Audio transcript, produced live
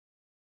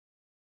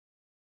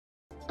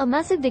A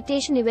massive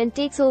Dictation event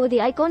takes over the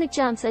iconic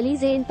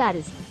Champs-Élysées in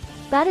Paris.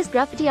 Paris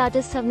graffiti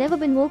artists have never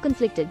been more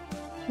conflicted.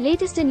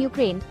 Latest in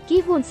Ukraine,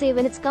 Kyiv won't say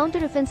when its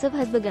counteroffensive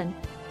has begun.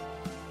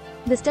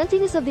 The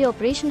stealthiness of the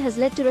operation has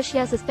led to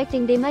Russia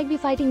suspecting they might be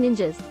fighting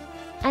ninjas.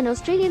 An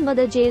Australian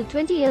mother jailed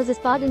 20 years is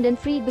pardoned and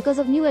freed because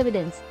of new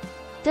evidence.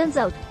 Turns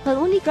out, her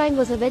only crime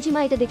was her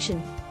Vegemite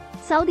addiction.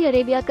 Saudi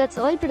Arabia cuts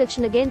oil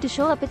production again to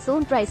show up its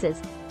own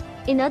prices.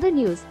 In other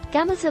news,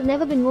 camels have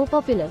never been more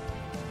popular.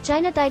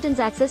 China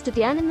tightens access to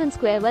Tiananmen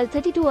Square while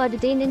 32 are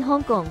detained in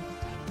Hong Kong.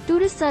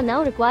 Tourists are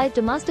now required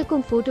to master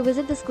Kung Fu to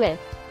visit the square.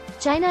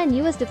 China and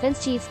US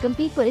defense chiefs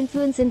compete for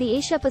influence in the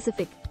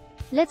Asia-Pacific.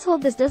 Let's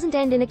hope this doesn't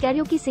end in a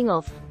karaoke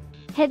sing-off.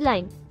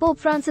 Headline: Pope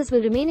Francis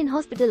will remain in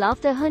hospital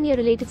after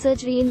hernia-related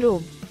surgery in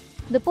Rome.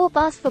 The Pope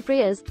asked for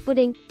prayers,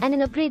 pudding, and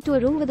an upgrade to a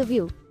room with a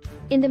view.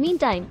 In the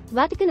meantime,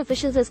 Vatican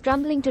officials are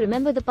scrambling to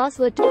remember the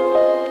password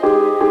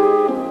to